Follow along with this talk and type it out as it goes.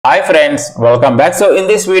Hi friends, welcome back. So in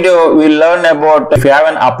this video we'll learn about if you have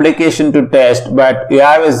an application to test but you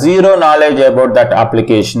have zero knowledge about that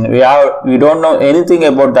application, we don't know anything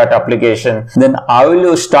about that application, then how will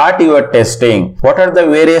you start your testing? What are the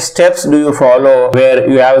various steps do you follow where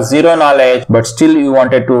you have zero knowledge but still you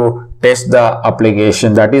wanted to test the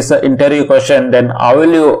application? That is the interview question. Then how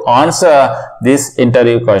will you answer this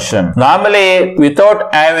interview question? Normally,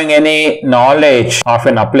 without having any knowledge of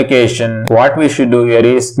an application, what we should do here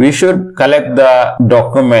is we should collect the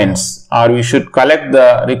documents, or we should collect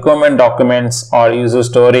the requirement documents or user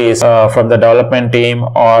stories from the development team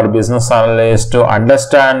or business analyst to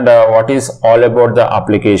understand what is all about the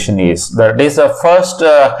application is. That is the first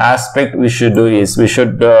aspect we should do is we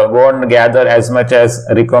should go and gather as much as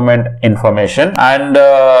requirement information. And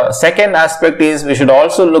second aspect is we should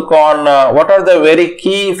also look on what are the very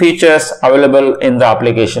key features available in the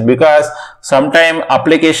application, because sometimes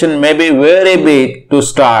application may be very big to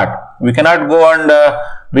start. We cannot go and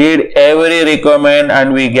read every requirement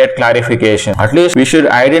and we get clarification. At least we should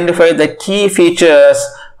identify the key features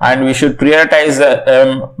and we should prioritize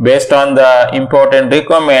them based on the important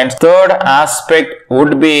requirements. Third aspect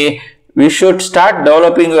would be we should start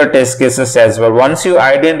developing your test cases as well. Once you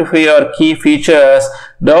identify your key features,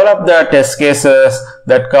 develop the test cases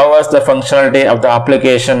that covers the functionality of the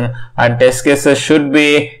application, and test cases should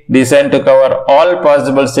be designed to cover all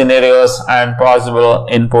possible scenarios and possible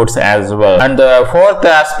inputs as well. And the fourth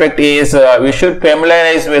aspect is we should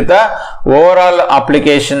familiarize with the overall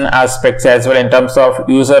application aspects as well, in terms of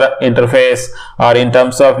user interface or in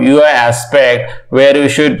terms of UI aspect, where we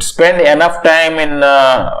should spend enough time in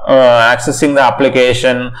accessing the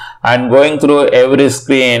application and going through every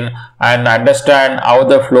screen and understand how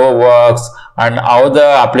the flow works and how the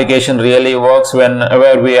application really works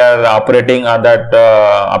whenever we are operating on that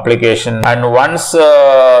application. And once we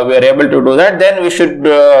are able to do that, then we should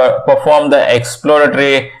perform the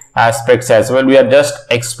exploratory aspects as well. We are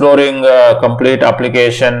just exploring complete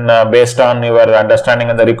application based on your understanding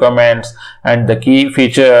of the requirements and the key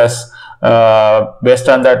features. Based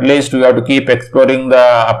on that list, we have to keep exploring the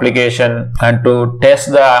application and to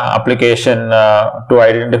test the application to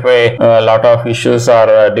identify a lot of issues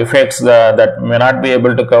or defects that may not be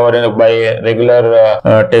able to cover by regular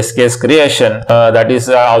test case creation. That is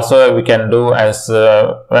also we can do as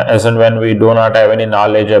and when we do not have any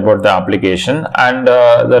knowledge about the application. And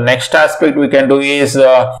the next aspect we can do is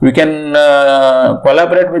we can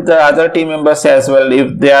collaborate with the other team members as well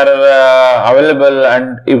if they are available,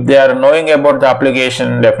 and if they are knowing about the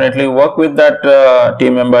application, definitely work with that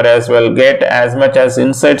team member as well. Get as much as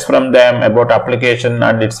insights from them about application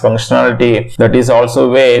and its functionality. That is also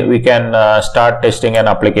a way we can start testing an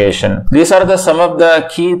application. These are some of the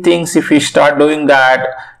key things. If we start doing that,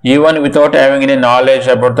 even without having any knowledge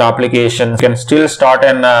about the application, you can still start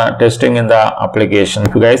testing in the application.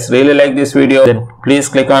 If you guys really like this video, then please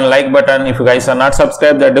click on like button. If you guys are not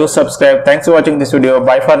subscribed, then do subscribe. Thanks for watching this video.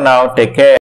 Bye for now. Take care.